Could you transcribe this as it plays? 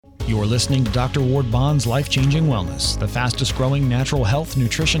You're listening to Dr. Ward Bond's Life-Changing Wellness, the fastest growing natural health,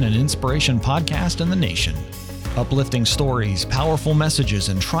 nutrition, and inspiration podcast in the nation. Uplifting stories, powerful messages,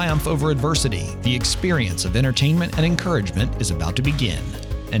 and triumph over adversity, the experience of entertainment and encouragement is about to begin.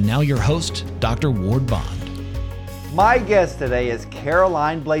 And now your host, Dr. Ward Bond. My guest today is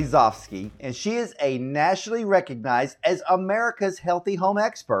Caroline Blazovsky, and she is a nationally recognized as America's healthy home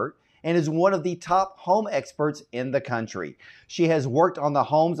expert and is one of the top home experts in the country. She has worked on the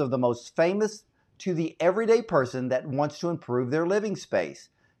homes of the most famous to the everyday person that wants to improve their living space.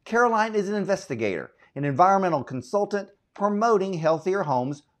 Caroline is an investigator, an environmental consultant promoting healthier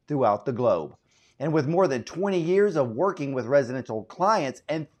homes throughout the globe. And with more than 20 years of working with residential clients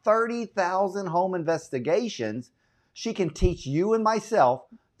and 30,000 home investigations, she can teach you and myself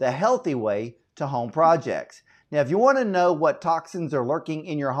the healthy way to home projects. Now, if you want to know what toxins are lurking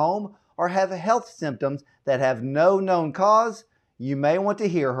in your home or have health symptoms that have no known cause, you may want to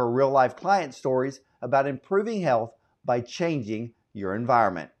hear her real-life client stories about improving health by changing your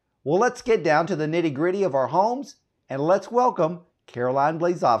environment. Well, let's get down to the nitty-gritty of our homes, and let's welcome Caroline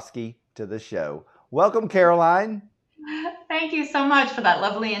Blazovsky to the show. Welcome, Caroline. Thank you so much for that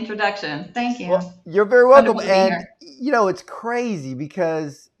lovely introduction. Thank you. Well, you're very welcome. Wonderful to be here. It's crazy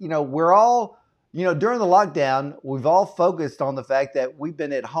because, we're all, during the lockdown, we've all focused on the fact that we've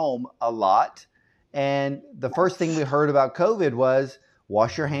been at home a lot. And the first thing we heard about COVID was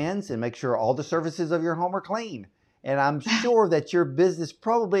wash your hands and make sure all the surfaces of your home are clean. And I'm sure that your business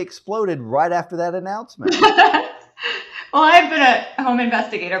probably exploded right after that announcement. Well, I've been a home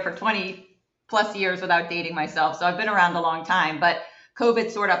investigator for 20 plus years without dating myself. So I've been around a long time, but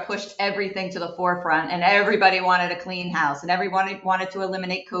COVID sort of pushed everything to the forefront and everybody wanted a clean house and everybody wanted to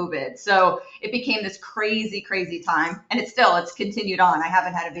eliminate COVID. So it became this crazy, crazy time. And it's continued on. I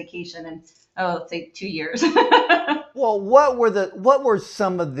haven't had a vacation in, let's say 2 years. Well, what were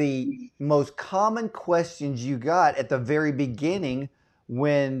some of the most common questions you got at the very beginning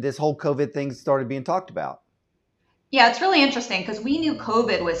when this whole COVID thing started being talked about? Yeah, it's really interesting because we knew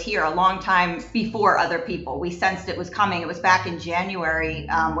COVID was here a long time before other people. We sensed it was coming. It was back in January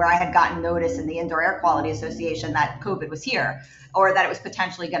where I had gotten notice in the Indoor Air Quality Association that COVID was here or that it was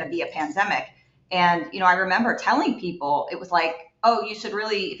potentially going to be a pandemic. And, I remember telling people, it was like, oh, you should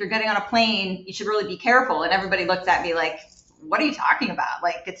really, if you're getting on a plane, you should really be careful. And everybody looked at me like, what are you talking about?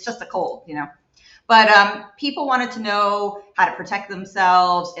 Like, it's just a cold, But people wanted to know how to protect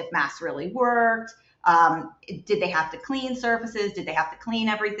themselves, if masks really worked. Did they have to clean surfaces? Did they have to clean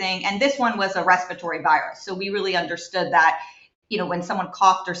everything? And this one was a respiratory virus. So we really understood that, when someone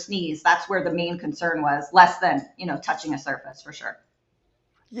coughed or sneezed, that's where the main concern was, less than, touching a surface for sure.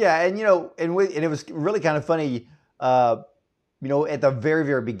 Yeah. And, and it was really kind of funny, at the very,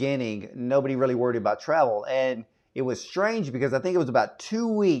 very beginning, nobody really worried about travel. And it was strange because I think it was about 2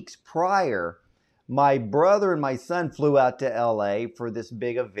 weeks prior, my brother and my son flew out to LA for this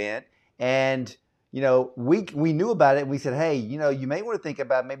big event. And we knew about it and we said, hey, you may want to think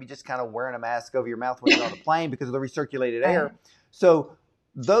about maybe just kind of wearing a mask over your mouth when you're on the plane because of the recirculated air. So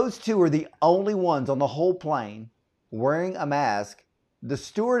those two were the only ones on the whole plane wearing a mask. The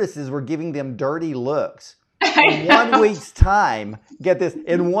stewardesses were giving them dirty looks. In 1 week's time, get this,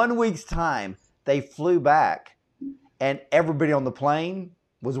 in 1 week's time, they flew back and everybody on the plane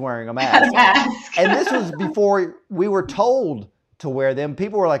was wearing a mask. And this was before we were told to wear them.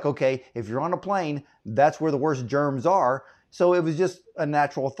 People were like, okay, if you're on a plane, that's where the worst germs are. So it was just a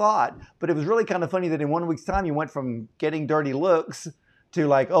natural thought. But it was really kind of funny that in 1 week's time, you went from getting dirty looks to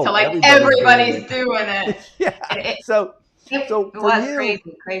like, oh, so like everybody's doing it. Yeah. So it for was you,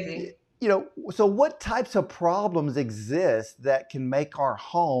 crazy. So what types of problems exist that can make our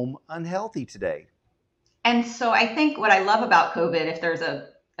home unhealthy today? And so I think what I love about COVID, if there's a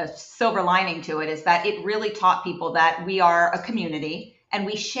silver lining to it, is that it really taught people that we are a community and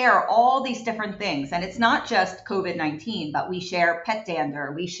we share all these different things. And it's not just COVID-19, but we share pet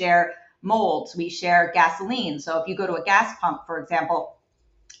dander, we share molds, we share gasoline. So if you go to a gas pump, for example,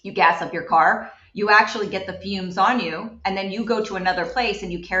 you gas up your car, you actually get the fumes on you, and then you go to another place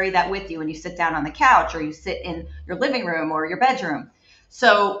and you carry that with you and you sit down on the couch or you sit in your living room or your bedroom.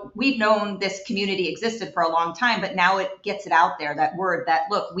 So we've known this community existed for a long time, but now it gets it out there, that word that,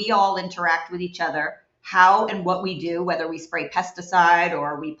 look, we all interact with each other, how and what we do, whether we spray pesticide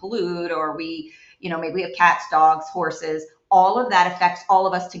or we pollute or we, maybe we have cats, dogs, horses, all of that affects all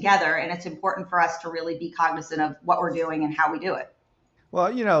of us together. And it's important for us to really be cognizant of what we're doing and how we do it.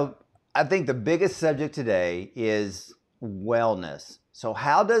 Well, I think the biggest subject today is wellness. So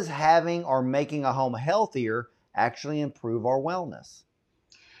how does having or making a home healthier actually improve our wellness?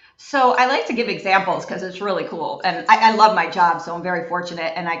 So I like to give examples because it's really cool. And I love my job, so I'm very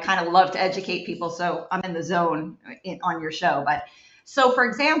fortunate. And I kind of love to educate people. So I'm in the zone on your show. But so, for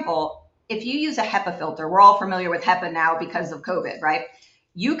example, if you use a HEPA filter, we're all familiar with HEPA now because of COVID, right?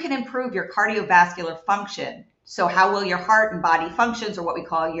 You can improve your cardiovascular function. So how will your heart and body functions, or what we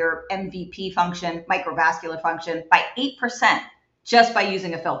call your MVP function, microvascular function, by 8% just by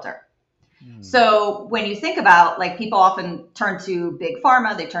using a filter. So when you think about, like, people often turn to big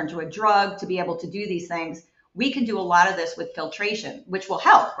pharma, they turn to a drug to be able to do these things. We can do a lot of this with filtration, which will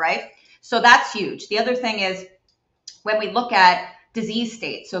help, right? So that's huge. The other thing is when we look at disease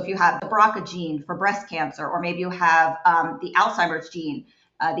states. So if you have the BRCA gene for breast cancer, or maybe you have the Alzheimer's gene,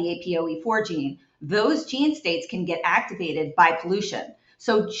 the APOE4 gene, those gene states can get activated by pollution.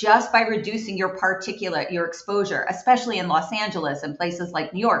 So just by reducing your particulate, your exposure, especially in Los Angeles and places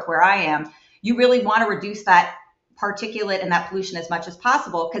like New York, where I am, you really want to reduce that particulate and that pollution as much as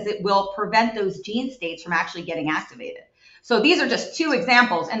possible, because it will prevent those gene states from actually getting activated. So these are just two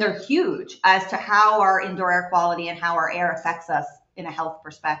examples, and they're huge as to how our indoor air quality and how our air affects us in a health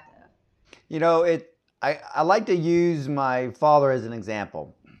perspective. You know, I like to use my father as an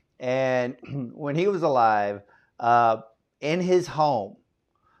example. And when he was alive, in his home,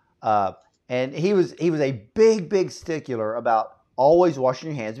 and he was a big stickler about always washing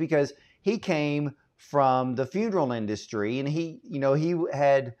your hands, because he came from the funeral industry, and he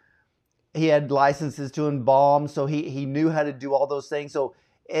had licenses to embalm, so he knew how to do all those things. So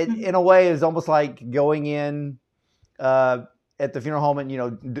in a way, it's almost like going in at the funeral home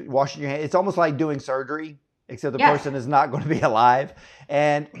and washing your hands. It's almost like doing surgery, except the person is not going to be alive.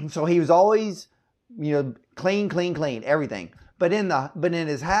 And so he was always clean everything. But in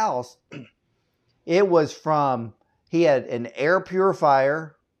his house, it was he had an air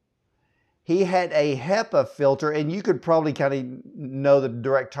purifier. He had a HEPA filter, and you could probably kind of know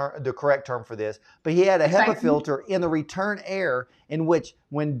the correct term for this, but he had a HEPA filter in the return air, in which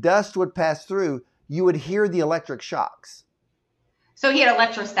when dust would pass through, you would hear the electric shocks. So he had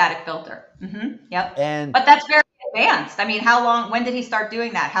electrostatic filter. Yep. But that's very advanced. I mean, when did he start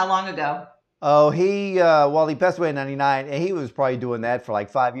doing that? How long ago? Oh, he passed away in 99, and he was probably doing that for like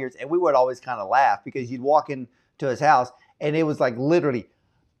 5 years. And we would always kind of laugh, because you'd walk into his house, and it was like literally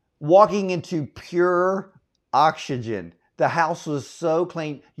walking into pure oxygen. The house was so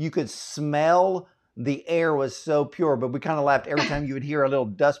clean. You could smell the air was so pure, but we kind of laughed every time you would hear a little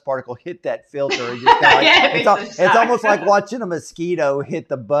dust particle hit that filter. Just kind of it's almost like watching a mosquito hit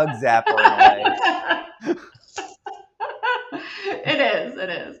the bug zapper in a way. It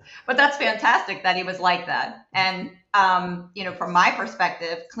is. But that's fantastic that he was like that. And, from my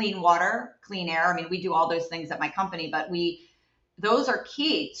perspective, clean water, clean air, I mean, we do all those things at my company, but those are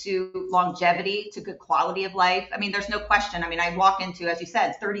key to longevity, to good quality of life. I mean, there's no question. I mean, I walk into, as you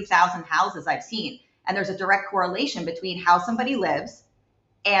said, 30,000 houses I've seen, and there's a direct correlation between how somebody lives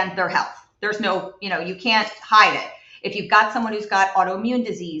and their health. There's no, you can't hide it. If you've got someone who's got autoimmune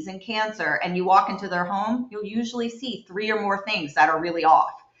disease and cancer, and you walk into their home, you'll usually see 3 or more things that are really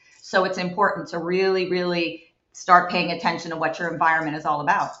off. So it's important to really, really start paying attention to what your environment is all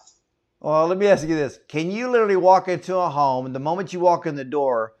about. Well, let me ask you this. Can you literally walk into a home, and the moment you walk in the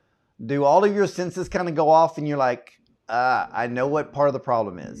door, do all of your senses kind of go off, and you're like, I know what part of the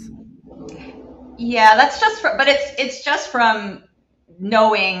problem is? Yeah, but it's just from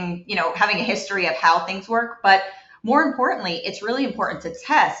knowing, having a history of how things work. But more importantly, it's really important to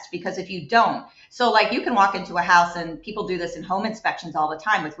test, because if you don't, so like you can walk into a house, and people do this in home inspections all the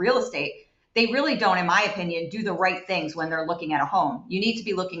time with real estate. They really don't, in my opinion, do the right things when they're looking at a home. You need to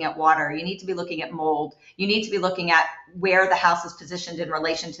be looking at water. You need to be looking at mold. You need to be looking at where the house is positioned in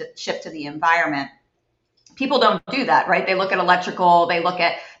relationship to the environment. People don't do that, right? They look at electrical, they look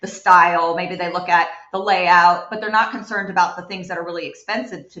at the style, maybe they look at the layout, but they're not concerned about the things that are really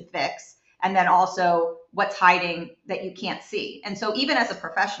expensive to fix. And then also what's hiding that you can't see. And so even as a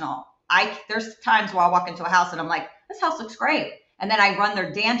professional, there's times where I walk into a house and I'm like, this house looks great. And then I run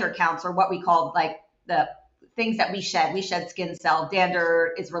their dander counts, or what we call like the things that we shed. We shed skin cell.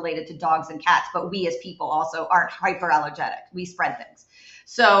 Dander is related to dogs and cats, but we as people also aren't hyperallergenic. We spread things.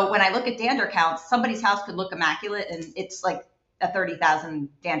 So when I look at dander counts, somebody's house could look immaculate, and it's like a 30,000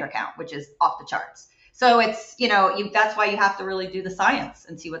 dander count, which is off the charts. So it's, that's why you have to really do the science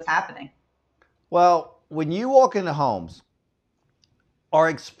and see what's happening. Well, when you walk into homes, or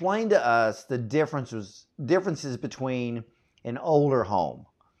explain to us the differences between an older home.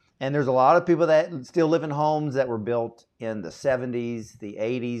 And there's a lot of people that still live in homes that were built in the 70s, the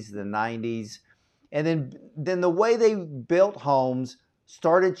 80s, the 90s. And then the way they built homes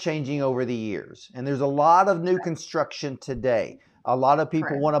started changing over the years. And there's a lot of new construction today. A lot of people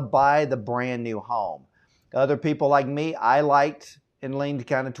Correct. want to buy the brand new home. Other people like me, I liked and leaned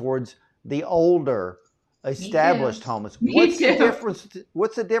kind of towards the older Me too. established homes. Me too.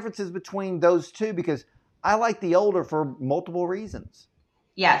 What's the differences between those two? Because I like the older for multiple reasons.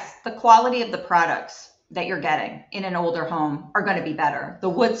 Yes, the quality of the products that you're getting in an older home are going to be better. The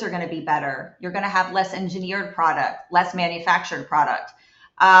woods are going to be better. You're going to have less engineered product, less manufactured product.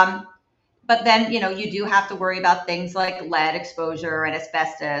 Um, but then, you do have to worry about things like lead exposure and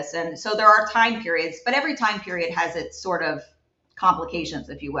asbestos. And so there are time periods, but every time period has its sort of complications,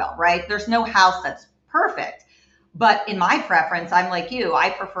 if you will, right? There's no house that's perfect. But in my preference, I'm like you. I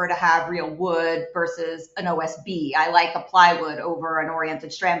prefer to have real wood versus an OSB. I like a plywood over an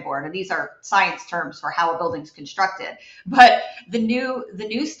oriented strand board. And these are science terms for how a building's constructed. But the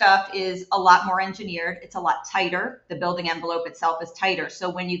new stuff is a lot more engineered. It's a lot tighter. The building envelope itself is tighter. So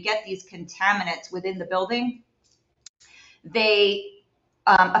when you get these contaminants within the building, they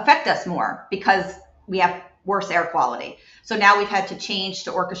affect us more because we have worse air quality. So now we've had to change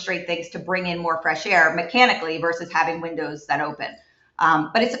to orchestrate things to bring in more fresh air mechanically versus having windows that open.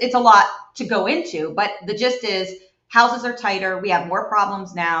 But it's a lot to go into. But the gist is houses are tighter. We have more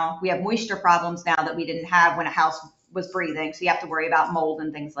problems now. We have moisture problems now that we didn't have when a house was breathing. So you have to worry about mold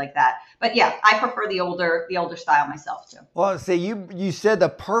and things like that. But yeah, I prefer the older style myself too. Well, see, you said the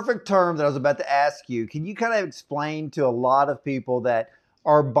perfect term that I was about to ask you. Can you kind of explain to a lot of people that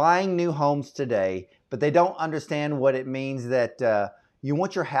are buying new homes today, but they don't understand what it means that you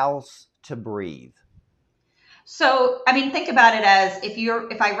want your house to breathe? So, I mean, think about it as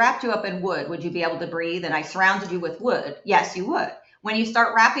if I wrapped you up in wood, would you be able to breathe? And I surrounded you with wood. Yes, you would. When you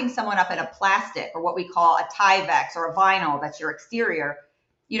start wrapping someone up in a plastic or what we call a Tyvek or a vinyl, that's your exterior,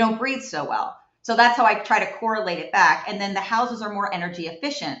 you don't breathe so well. So that's how I try to correlate it back. And then the houses are more energy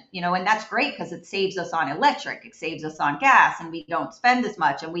efficient, and that's great because it saves us on electric, it saves us on gas, and we don't spend as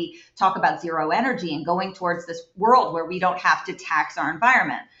much. And we talk about zero energy and going towards this world where we don't have to tax our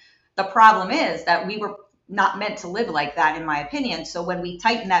environment. The problem is that we were not meant to live like that, in my opinion. So when we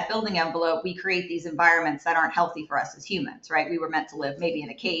tighten that building envelope, we create these environments that aren't healthy for us as humans, right? We were meant to live maybe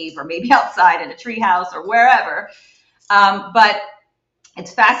in a cave or maybe outside in a treehouse or wherever. But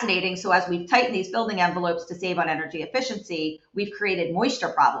it's fascinating. So as we've tightened these building envelopes to save on energy efficiency, we've created moisture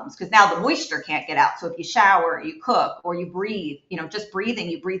problems because now the moisture can't get out. So if you shower, you cook, or you breathe, just breathing,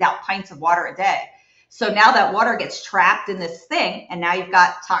 you breathe out pints of water a day. So now that water gets trapped in this thing, and now you've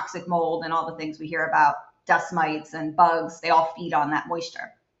got toxic mold and all the things we hear about, dust mites and bugs, they all feed on that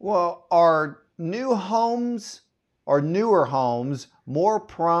moisture. Well, are new homes or newer homes more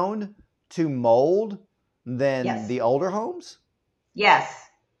prone to mold than Yes. the older homes? Yes,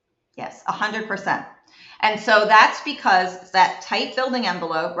 100%. And so that's because that tight building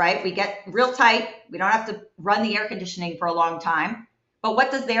envelope, right? We get real tight. We don't have to run the air conditioning for a long time. But what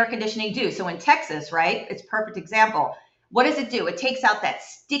does the air conditioning do? So in Texas, right, it's a perfect example. What does it do? It takes out that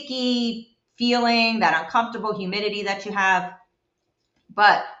sticky feeling, that uncomfortable humidity that you have.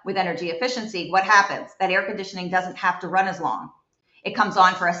 But with energy efficiency, what happens? That air conditioning doesn't have to run as long. It comes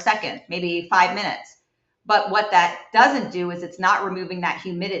on for a second, maybe 5 minutes. But what that doesn't do is it's not removing that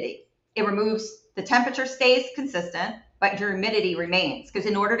humidity. It removes, the temperature stays consistent, but your humidity remains. Because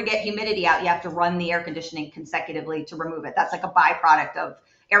in order to get humidity out, you have to run the air conditioning consecutively to remove it. That's like a byproduct of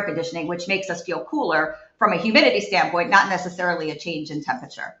air conditioning, which makes us feel cooler from a humidity standpoint, not necessarily a change in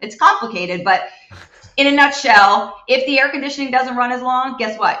temperature. It's complicated, but in a nutshell, if the air conditioning doesn't run as long,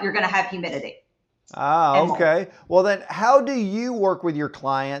 guess what? You're going to have humidity. Okay. Well, then how do you work with your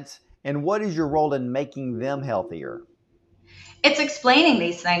clients, and what is your role in making them healthier? It's explaining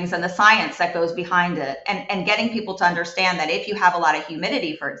these things and the science that goes behind it, and getting people to understand that if you have a lot of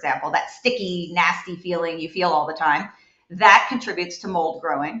humidity, for example, that sticky, nasty feeling you feel all the time, that contributes to mold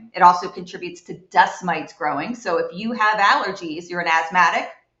growing. It also contributes to dust mites growing. So if you have allergies, you're an asthmatic,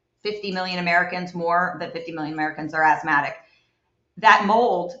 50 million Americans, more than 50 million Americans are asthmatic. That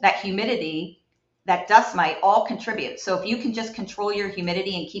mold, that humidity, that dust mite all contribute. So if you can just control your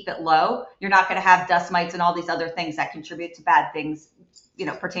humidity and keep it low, you're not going to have dust mites and all these other things that contribute to bad things,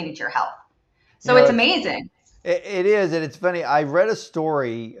 pertaining to your health. So it's amazing. It is, and it's funny. I read a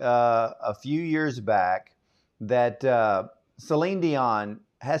story a few years back that Celine Dion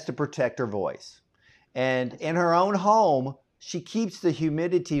has to protect her voice. And in her own home, she keeps the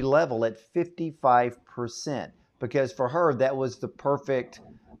humidity level at 55% because for her, that was the perfect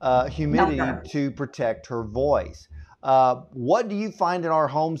humidity to protect her voice. What do you find in our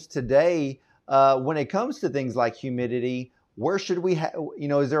homes today when it comes to things like humidity? Where should we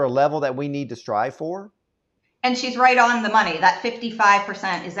is there a level that we need to strive for? And she's right on the money. That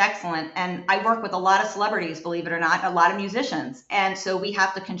 55% is excellent. And I work with a lot of celebrities, believe it or not, a lot of musicians. And so we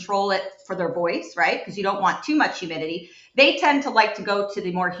have to control it for their voice, right? Because you don't want too much humidity. They tend to like to go to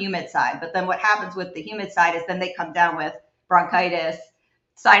the more humid side. But then what happens with the humid side is then they come down with bronchitis,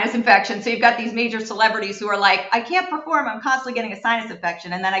 sinus infection. So you've got these major celebrities who are like, I can't perform. I'm constantly getting a sinus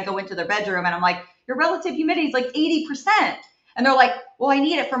infection. And then I go into their bedroom and I'm like, your relative humidity is like 80%. And they're like, well, I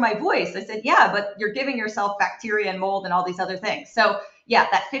need it for my voice. I said, yeah, but you're giving yourself bacteria and mold and all these other things. So yeah,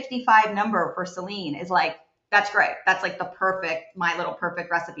 that 55 number for Celine is like, that's great. That's like the perfect, my little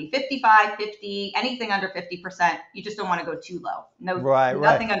perfect recipe. 55, 50, anything under 50%. You just don't want to go too low. No,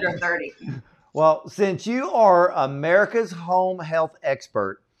 nothing under 30. Well, since you are America's home health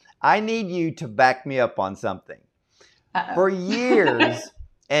expert, I need you to back me up on something. Uh-oh. For years,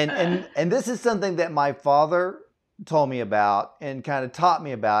 and this is something that my father told me about and kind of taught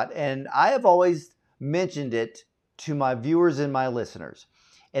me about, and I have always mentioned it to my viewers and my listeners.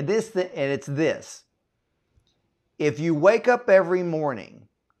 And it's this: if you wake up every morning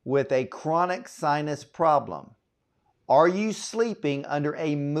with a chronic sinus problem, are you sleeping under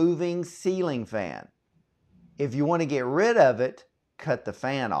a moving ceiling fan? If you want to get rid of it, cut the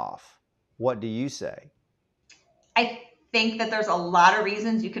fan off. What do you say? I think that there's a lot of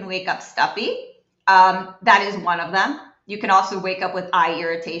reasons you can wake up stuffy. That is one of them. You can also wake up with eye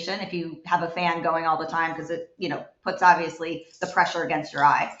irritation if you have a fan going all the time, because it, puts obviously the pressure against your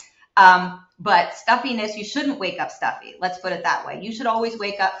eye. But stuffiness, you shouldn't wake up stuffy. Let's put it that way. You should always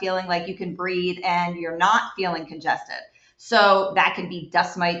wake up feeling like you can breathe and you're not feeling congested. So that can be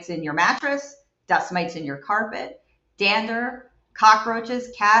dust mites in your mattress, dust mites in your carpet, dander,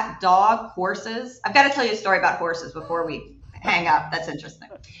 cockroaches, cat, dog, horses. I've got to tell you a story about horses before we hang up. That's interesting.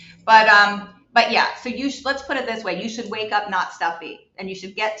 But yeah, so let's put it this way. You should wake up not stuffy, and you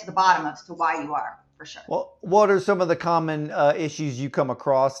should get to the bottom as to why you are, for sure. Well, what are some of the common issues you come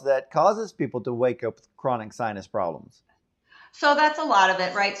across that causes people to wake up with chronic sinus problems? So that's a lot of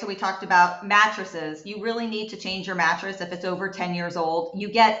it, right? So we talked about mattresses. You really need to change your mattress if it's over 10 years old.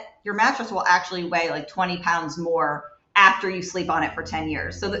 Your mattress will actually weigh like 20 pounds more after you sleep on it for 10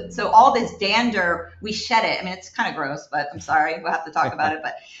 years. So all this dander, we shed it. I mean, it's kind of gross, but I'm sorry, we'll have to talk about it.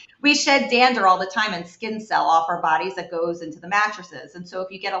 But we shed dander all the time and skin cell off our bodies that goes into the mattresses. And so if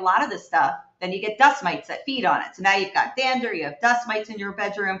you get a lot of this stuff, then you get dust mites that feed on it. So now you've got dander, you have dust mites in your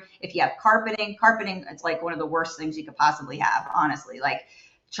bedroom. If you have carpeting, it's like one of the worst things you could possibly have, honestly. Like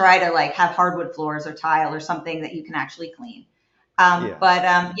try to have hardwood floors or tile or something that you can actually clean.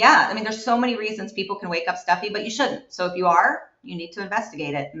 I mean, there's so many reasons people can wake up stuffy, but you shouldn't. So if you are, you need to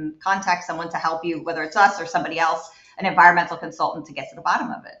investigate it and contact someone to help you, whether it's us or somebody else, an environmental consultant, to get to the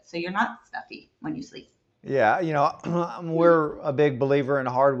bottom of it. So you're not stuffy when you sleep. Yeah, we're a big believer in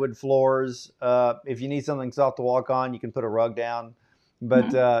hardwood floors. If you need something soft to walk on, you can put a rug down.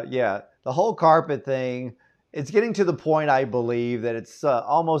 But the whole carpet thing, it's getting to the point, I believe, that it's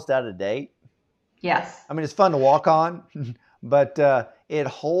almost out of date. Yes. I mean, it's fun to walk on, but it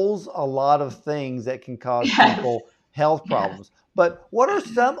holds a lot of things that can cause people health problems. Yes. But what are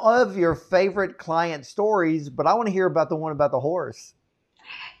some of your favorite client stories? But I want to hear about the one about the horse.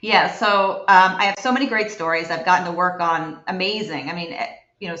 Yeah, so I have so many great stories. I've gotten to work on amazing. I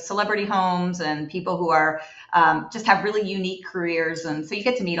mean, celebrity homes and people who are just have really unique careers. And so you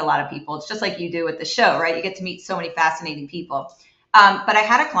get to meet a lot of people. It's just like you do with the show, right? You get to meet so many fascinating people. But I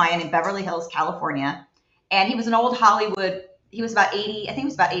had a client in Beverly Hills, California, and he was an old Hollywood. He was about 80, I think he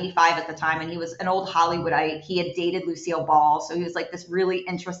was about 85 at the time, and he was an old Hollywoodite. He had dated Lucille Ball, so he was like this really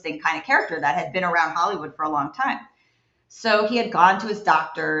interesting kind of character that had been around Hollywood for a long time. So he had gone to his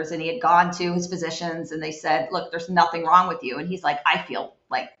doctors and he had gone to his physicians, and they said, look, there's nothing wrong with you. And he's like, I feel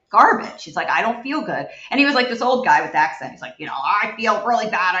like garbage. He's like, I don't feel good. And he was like this old guy with accent. He's like, I feel really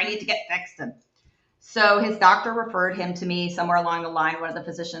bad. I need to get fixed. And so his doctor referred him to me. Somewhere along the line, one of the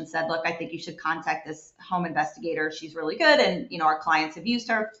physicians said, look, I think you should contact this home investigator. She's really good. And, our clients have used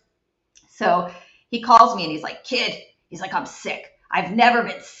her. So he calls me and he's like, kid, he's like, I'm sick. I've never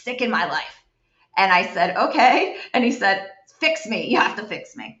been sick in my life. And I said, okay. And he said, fix me. You have to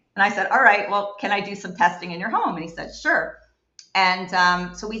fix me. And I said, all right, well, can I do some testing in your home? And he said, sure.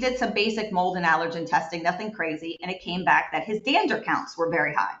 And so we did some basic mold and allergen testing, nothing crazy. And it came back that his dander counts were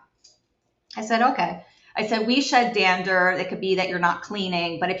very high. I said, okay. I said, we shed dander. It could be that you're not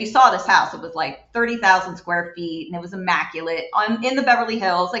cleaning. But if you saw this house, it was like 30,000 square feet and it was immaculate in the Beverly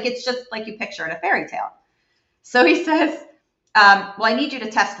Hills. Like it's just like you picture in a fairy tale. So he says, well, I need you to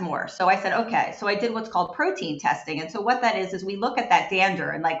test more. So I said, okay. So I did what's called protein testing. And so what that is we look at that dander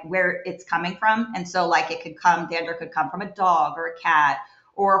and like where it's coming from. And so like dander could come from a dog or a cat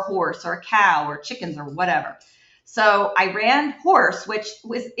or a horse or a cow or chickens or whatever. So I ran horse, which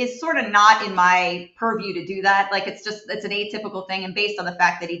is sort of not in my purview to do that. Like it's an atypical thing. And based on the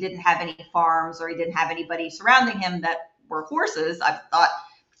fact that he didn't have any farms or he didn't have anybody surrounding him that were horses, I thought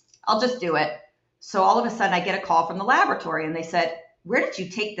I'll just do it. So all of a sudden I get a call from the laboratory and they said, "Where did you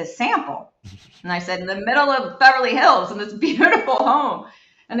take this sample?" And I said, "In the middle of Beverly Hills in this beautiful home."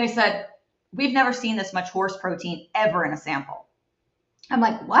 And they said, "We've never seen this much horse protein ever in a sample." I'm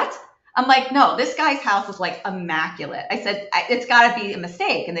like, "What?" I'm like, "No, this guy's house is like immaculate." I said, "It's got to be a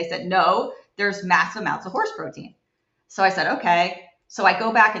mistake." And they said, "No, there's massive amounts of horse protein." So I said, "Okay." So I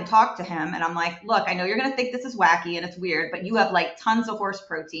go back and talk to him and I'm like, "Look, I know you're going to think this is wacky and it's weird, but you have like tons of horse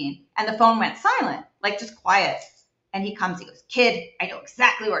protein." And the phone went silent, like just quiet. And he comes, he goes, "Kid, I know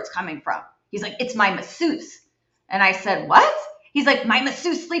exactly where it's coming from." He's like, "It's my masseuse." And I said, "What?" He's like, "My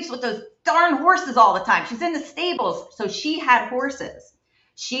masseuse sleeps with those darn horses all the time. She's in the stables." So she had horses.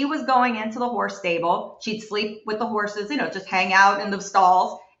 She was going into the horse stable. She'd sleep with the horses, just hang out in the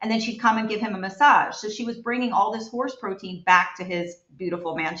stalls. And then she'd come and give him a massage. So she was bringing all this horse protein back to his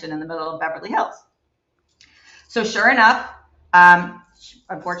beautiful mansion in the middle of Beverly Hills. So sure enough,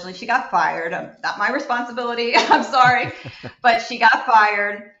 unfortunately, she got fired. Not my responsibility. I'm sorry. But she got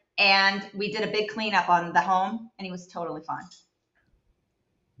fired. And we did a big cleanup on the home. And he was totally fine.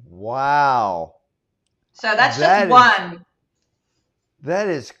 Wow. So that's just one. That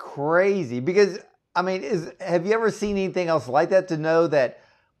is crazy because, I mean, have you ever seen anything else like that, to know that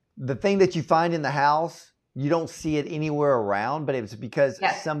the thing that you find in the house, you don't see it anywhere around, but it's because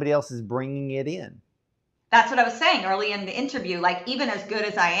somebody else is bringing it in? That's what I was saying early in the interview. Like, even as good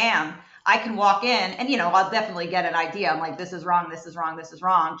as I am, I can walk in and, I'll definitely get an idea. I'm like, this is wrong, this is wrong, this is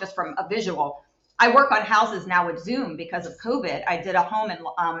wrong, just from a visual. I work on houses now with Zoom because of COVID. I did a home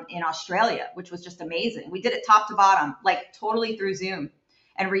in Australia, which was just amazing. We did it top to bottom, like totally through Zoom,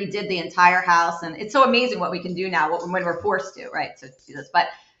 and redid the entire house. And it's so amazing what we can do now when we're forced to, right? So do this, but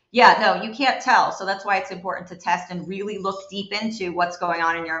yeah, no, you can't tell. So that's why it's important to test and really look deep into what's going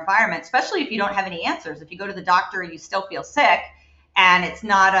on in your environment, especially if you don't have any answers. If you go to the doctor and you still feel sick and it's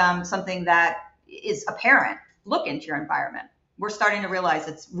not something that is apparent, look into your environment. We're starting to realize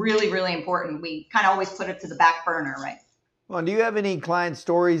it's really, really important. We kind of always put it to the back burner, right? Well, do you have any client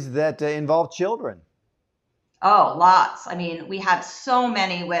stories that involve children? Oh, lots. I mean, we had so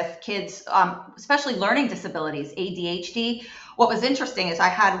many with kids, especially learning disabilities, ADHD. What was interesting is I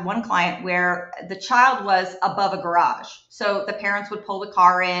had one client where the child was above a garage. So the parents would pull the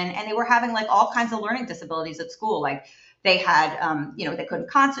car in and they were having like all kinds of learning disabilities at school. Like they had, they couldn't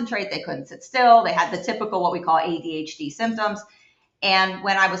concentrate, they couldn't sit still. They had the typical, what we call ADHD symptoms. And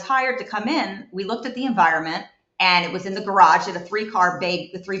when I was hired to come in, we looked at the environment and it was in the garage at a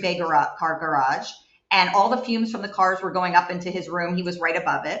three-bay car garage. And all the fumes from the cars were going up into his room. He was right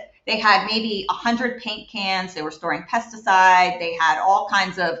above it. They had maybe 100 paint cans. They were storing pesticide. They had all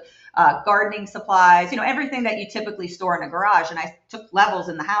kinds of gardening supplies, everything that you typically store in a garage. And I took levels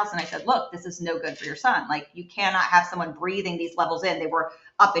in the house and I said, "Look, this is no good for your son. Like, you cannot have someone breathing these levels in." They were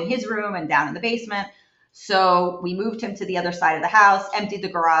up in his room and down in the basement. So we moved him to the other side of the house, emptied the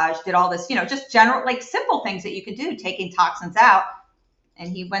garage, did all this, just general, like simple things that you could do, taking toxins out. And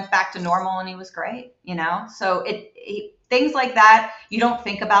he went back to normal and he was great, So things like that, you don't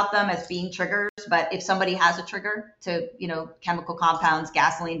think about them as being triggers, but if somebody has a trigger to, chemical compounds,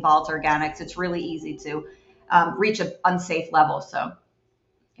 gasoline, volatile organics, it's really easy to reach an unsafe level. So,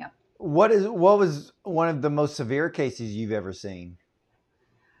 yeah. What was one of the most severe cases you've ever seen?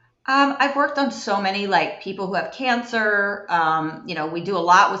 I've worked on so many, like people who have cancer. We do a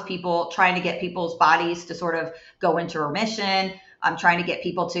lot with people trying to get people's bodies to sort of go into remission. I'm trying to get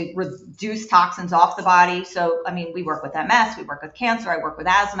people to reduce toxins off the body. So, we work with MS, we work with cancer, I work with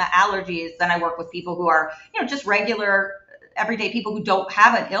asthma, allergies. Then I work with people who are, just regular, everyday people who don't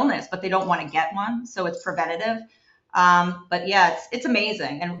have an illness, but they don't want to get one. So it's preventative. But yeah, it's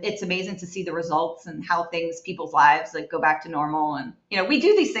amazing. And it's amazing to see the results and how people's lives like go back to normal. And, we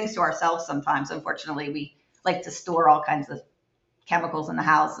do these things to ourselves sometimes. Unfortunately, we like to store all kinds of chemicals in the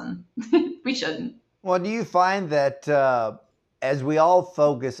house and we shouldn't. Well, do you find that, as we all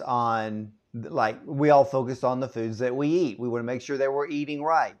focus on the foods that we eat, we want to make sure that we're eating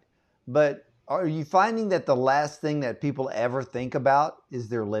right. But are you finding that the last thing that people ever think about is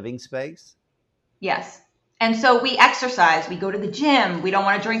their living space? Yes. And so we exercise, we go to the gym, we don't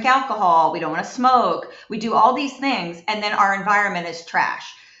want to drink alcohol, we don't want to smoke, we do all these things, and then our environment is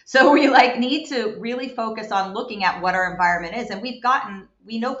trash. So we need to really focus on looking at what our environment is. And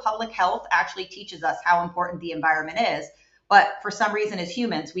we know public health actually teaches us how important the environment is. But for some reason, as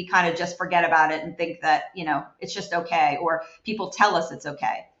humans, we kind of just forget about it and think that, it's just okay, or people tell us it's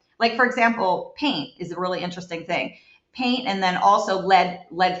okay. Like, for example, paint is a really interesting thing. Paint, and then also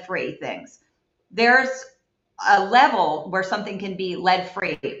lead-free things. There's a level where something can be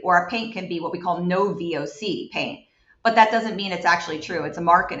lead-free, or a paint can be what we call no VOC paint. But that doesn't mean it's actually true. It's a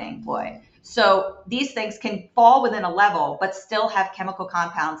marketing ploy. So these things can fall within a level, but still have chemical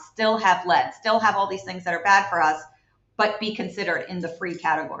compounds, still have lead, still have all these things that are bad for us, but be considered in the free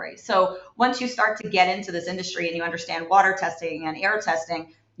category. So once you start to get into this industry and you understand water testing and air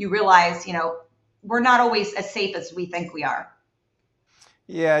testing, you realize, we're not always as safe as we think we are.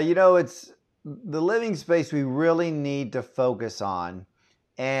 Yeah, it's the living space we really need to focus on.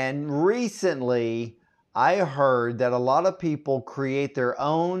 And recently, I heard that a lot of people create their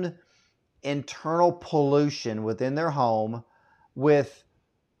own internal pollution within their home with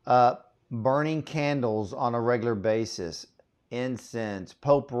burning candles on a regular basis, incense,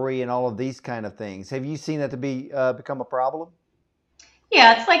 potpourri, and all of these kind of things. Have you seen that to be become a problem?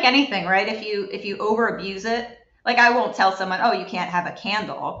 Yeah, it's like anything, right? If you over abuse it, like I won't tell someone, oh, you can't have a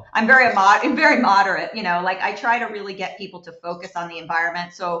candle. I'm very moderate, like I try to really get people to focus on the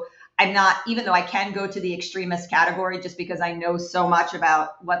environment. So I'm not, even though I can go to the extremist category just because I know so much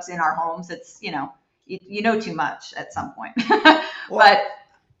about what's in our homes, it's, you know too much at some point.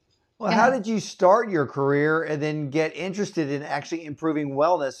 Well, how did you start your career and then get interested in actually improving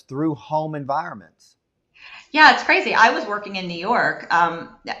wellness through home environments? Yeah, it's crazy. I was working in New York.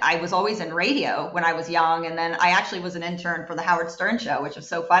 I was always in radio when I was young. And then I actually was an intern for the Howard Stern show, which was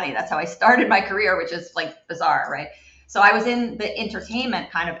so funny. That's how I started my career, which is like bizarre, right? So I was in the entertainment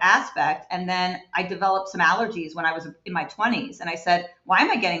kind of aspect. And then I developed some allergies when I was in my 20s. And I said, why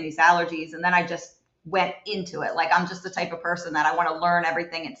am I getting these allergies? And then I just went into it. Like, I'm just the type of person that I want to learn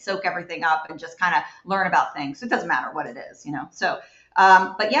everything and soak everything up and just kind of learn about things. So it doesn't matter what it is, So,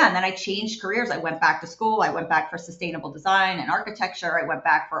 but yeah, and then I changed careers. I went back to school. I went back for sustainable design and architecture. I went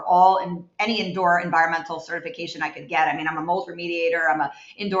back for any indoor environmental certification I could get. I mean, I'm a mold remediator. I'm an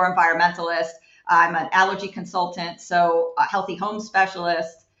indoor environmentalist. I'm an allergy consultant, so a healthy home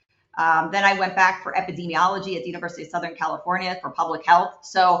specialist. Then I went back for epidemiology at the University of Southern California for public health.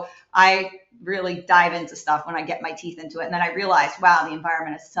 So I really dive into stuff when I get my teeth into it. And then I realized, wow, the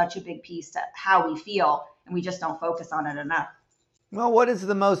environment is such a big piece to how we feel, and we just don't focus on it enough. Well, what is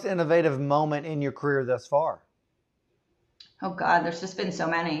the most innovative moment in your career thus far? Oh God, there's just been so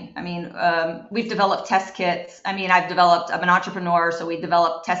many. I mean, we've developed test kits. I mean, I'm an entrepreneur, so we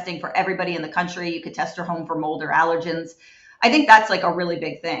developed testing for everybody in the country. You could test your home for mold or allergens. I think that's like a really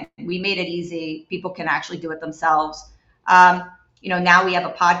big thing. We made it easy. People can actually do it themselves. Now we have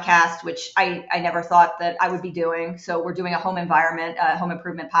a podcast, which I never thought that I would be doing. So we're doing a home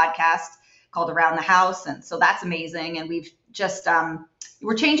improvement podcast called Around the House. And so that's amazing. And we've just,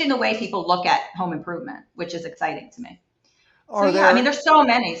 we're changing the way people look at home improvement, which is exciting to me. There's so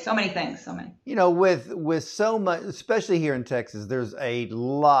many things, so many. With so much, especially here in Texas, there's a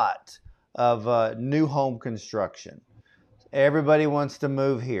lot of new home construction. Everybody wants to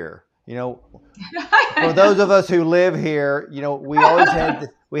move here. For those of us who live here, we always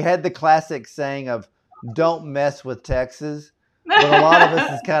had the classic saying of "Don't mess with Texas." But a lot of us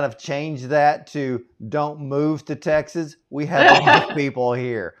has kind of changed that to "Don't move to Texas." We have enough people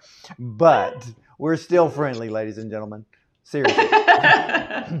here, but we're still friendly, ladies and gentlemen. Seriously.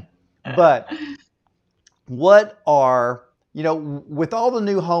 But what are, with all the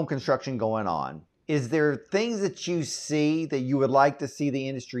new home construction going on, is there things that you see that you would like to see the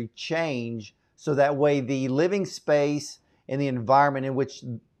industry change so that way the living space and the environment in which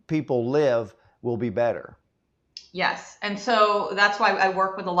people live will be better? Yes. And so that's why I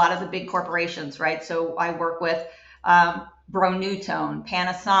work with a lot of the big corporations, right? So I work with Bronutone,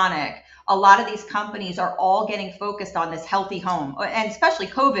 Panasonic. A lot of these companies are all getting focused on this healthy home. And especially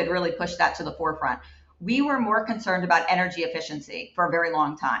COVID really pushed that to the forefront. We were more concerned about energy efficiency for a very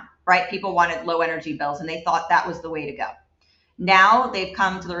long time, right? People wanted low energy bills and they thought that was the way to go. Now they've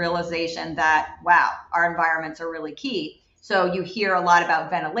come to the realization that, wow, our environments are really key. So you hear a lot about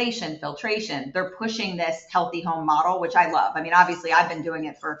ventilation, filtration. They're pushing this healthy home model, which I love. I mean, obviously I've been doing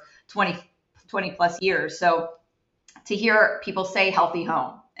it for 20 plus years. So to hear people say healthy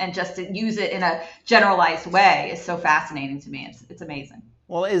home and just to use it in a generalized way is so fascinating to me. It's amazing.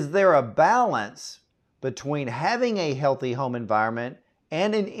 Well, is there a balance between having a healthy home environment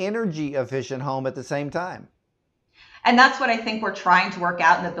and an energy efficient home at the same time? And that's what I think we're trying to work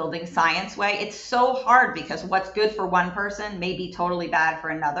out in the building science way. It's so hard because what's good for one person may be totally bad for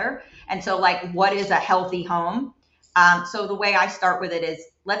another. And so like, what is a healthy home? So the way I start with it is,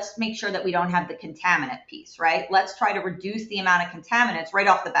 let's make sure that we don't have the contaminant piece, right? Let's try to reduce the amount of contaminants right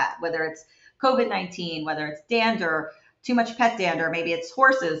off the bat, whether it's COVID-19, whether it's dander, too much pet dander, maybe it's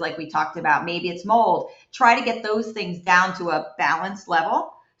horses like we talked about, maybe it's mold. Try to get those things down to a balanced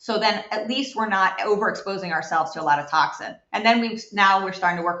level. So then at least we're not overexposing ourselves to a lot of toxin. And then we're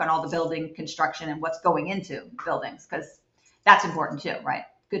starting to work on all the building construction and what's going into buildings, because that's important too, right?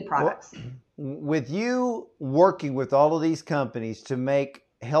 Good products. With you working with all of these companies to make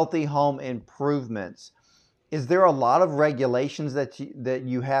healthy home improvements, is there a lot of regulations that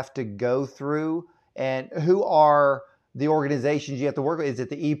you have to go through? And who are the organizations you have to work with? Is it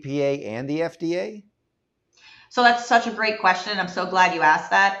the EPA and the FDA? So that's such a great question. I'm so glad you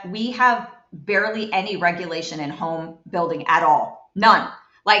asked that. We have barely any regulation in home building at all. None.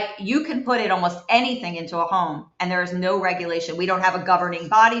 Like, you can put in almost anything into a home and there is no regulation. We don't have a governing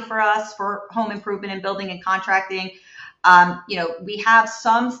body for us for home improvement and building and contracting. We have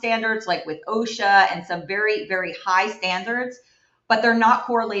some standards like with OSHA and some very, very high standards, but they're not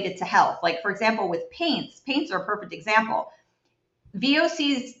correlated to health. Like, for example, with paints are a perfect example.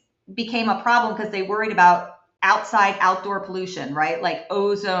 VOCs became a problem because they worried about outdoor pollution, right? Like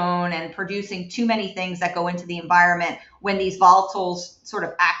ozone and producing too many things that go into the environment when these volatiles sort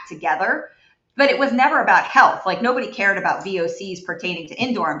of act together. But it was never about health. Like, nobody cared about VOCs pertaining to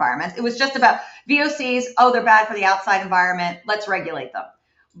indoor environments. It was just about VOCs. Oh, they're bad for the outside environment. Let's regulate them.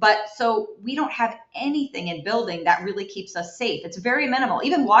 But so we don't have anything in building that really keeps us safe. It's very minimal.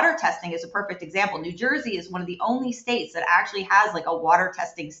 Even water testing is a perfect example. New Jersey is one of the only states that actually has like a water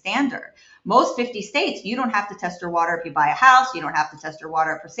testing standard. Most 50 states, you don't have to test your water if you buy a house. You don't have to test your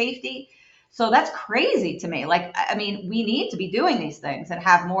water for safety. So that's crazy to me. Like, I mean, we need to be doing these things and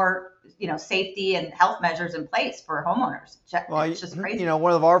have more, safety and health measures in place for homeowners. Well, it's just crazy.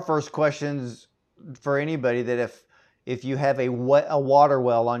 One of our first questions for anybody, that if you have a water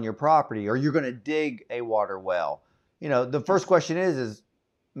well on your property, or you're going to dig a water well, the first question is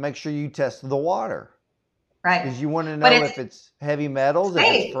make sure you test the water. Right. Because you want to know if it's heavy metals, if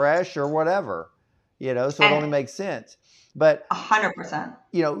it's fresh or whatever, so it only makes sense. But 100%.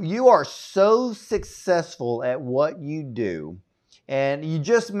 You are so successful at what you do. And you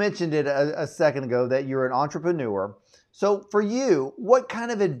just mentioned it a second ago that you're an entrepreneur. So for you, what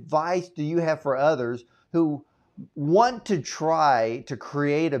kind of advice do you have for others who want to try to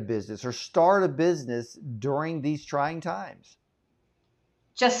create a business or start a business during these trying times?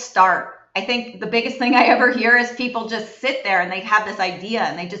 Just start. I think the biggest thing I ever hear is people just sit there and they have this idea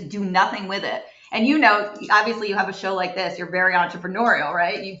and they just do nothing with it. And obviously you have a show like this, you're very entrepreneurial,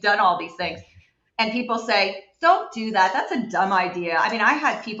 right? You've done all these things. And people say, don't do that. That's a dumb idea. I mean, I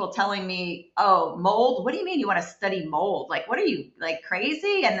had people telling me, oh, mold? What do you mean you want to study mold? Like, what are you, like,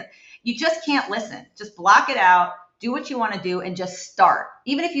 crazy? And you just can't listen. Just block it out. Do what you want to do and just start.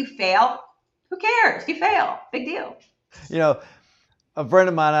 Even if you fail, who cares? You fail. Big deal. A friend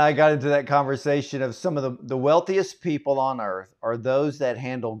of mine and I got into that conversation of some of the wealthiest people on earth are those that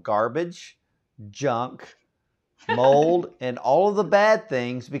handle garbage, junk, mold, and all of the bad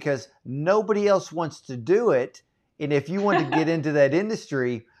things, because nobody else wants to do it. And if you want to get into that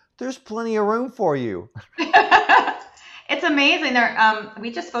industry, there's plenty of room for you. It's amazing.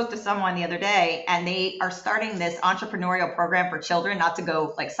 We just spoke to someone the other day, and they are starting this entrepreneurial program for children, not to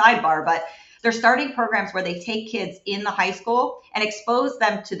go like sidebar, but they're starting programs where they take kids in the high school and expose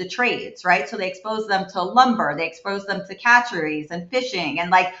them to the trades, right? So they expose them to lumber, they expose them to catcheries and fishing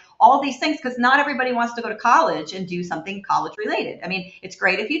and like all these things, because not everybody wants to go to college and do something college related. I mean, it's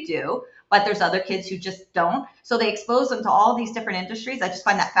great if you do, but there's other kids who just don't. So they expose them to all these different industries. I just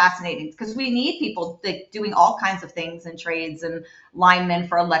find that fascinating, because we need people doing all kinds of things in trades, and linemen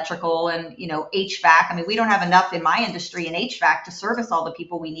for electrical and, HVAC. I mean, we don't have enough in my industry in HVAC to service all the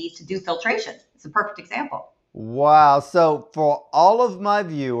people we need to do filtration. It's a perfect example. Wow. So for all of my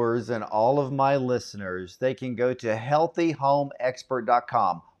viewers and all of my listeners, they can go to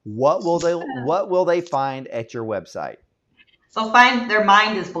healthyhomeexpert.com. What will they find at your website? So find their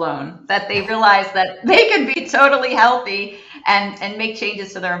mind is blown, that they realize that they can be totally healthy and make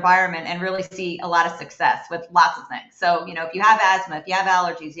changes to their environment and really see a lot of success with lots of things. So, if you have asthma, if you have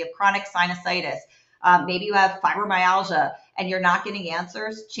allergies, you have chronic sinusitis, maybe you have fibromyalgia and you're not getting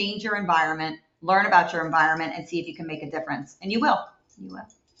answers, change your environment, learn about your environment, and see if you can make a difference. And you will. You will.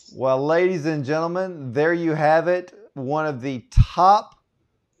 Well, ladies and gentlemen, there you have it. One of the top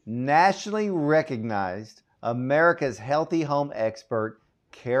nationally recognized America's healthy home expert,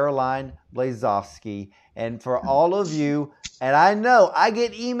 Caroline Blazovsky. And for all of you, and I know I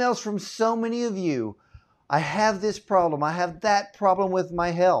get emails from so many of you, I have this problem, I have that problem with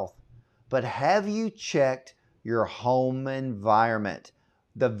my health. But have you checked your home environment.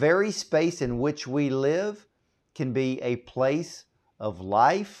 The very space in which we live can be a place of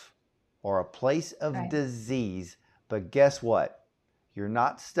life or a place of disease. But guess what? You're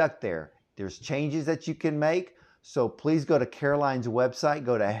not stuck there. There's changes that you can make. So please go to Caroline's website.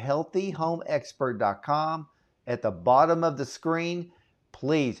 Go to healthyhomexpert.com. At the bottom of the screen,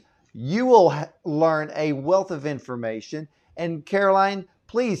 please, you will learn a wealth of information. And Caroline,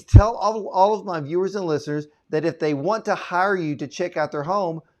 please tell all of my viewers and listeners that if they want to hire you to check out their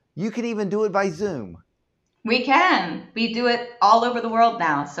home, you can even do it by Zoom. We can. We do it all over the world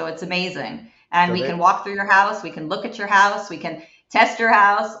now, so it's amazing. And So we there- can walk through your house, we can look at your house, we can test your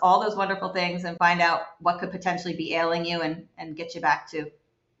house, all those wonderful things, and find out what could potentially be ailing you and get you back to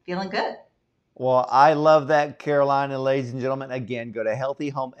feeling good. Well, I love that, Caroline. And ladies and gentlemen, again, go to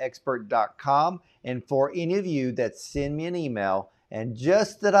healthyhomexpert.com. And for any of you that send me an email, and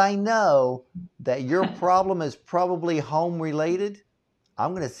just that I know that your problem is probably home related,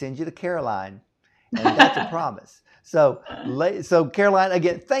 I'm going to send you to Caroline. And that's a promise. So Caroline,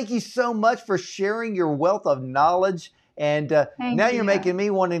 again, thank you so much for sharing your wealth of knowledge. And now you're making me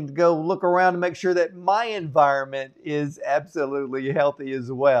wanting to go look around and make sure that my environment is absolutely healthy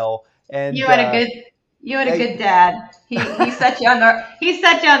as well. And You had a good dad. He set you on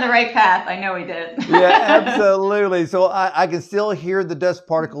the right path. I know he did. Yeah, absolutely. So I can still hear the dust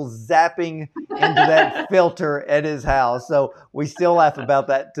particles zapping into that filter at his house. So we still laugh about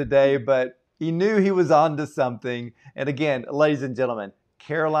that today, but he knew he was onto something. And again, ladies and gentlemen,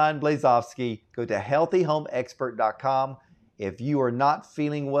 Caroline Blazovsky, go to healthyhomexpert.com. If you are not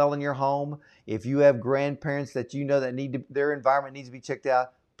feeling well in your home, if you have grandparents that you know that their environment needs to be checked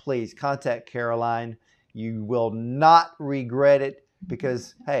out, please contact Caroline. You will not regret it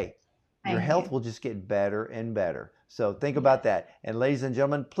because, hey, your health will just get better and better. So think about that. And ladies and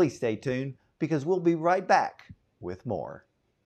gentlemen, please stay tuned because we'll be right back with more.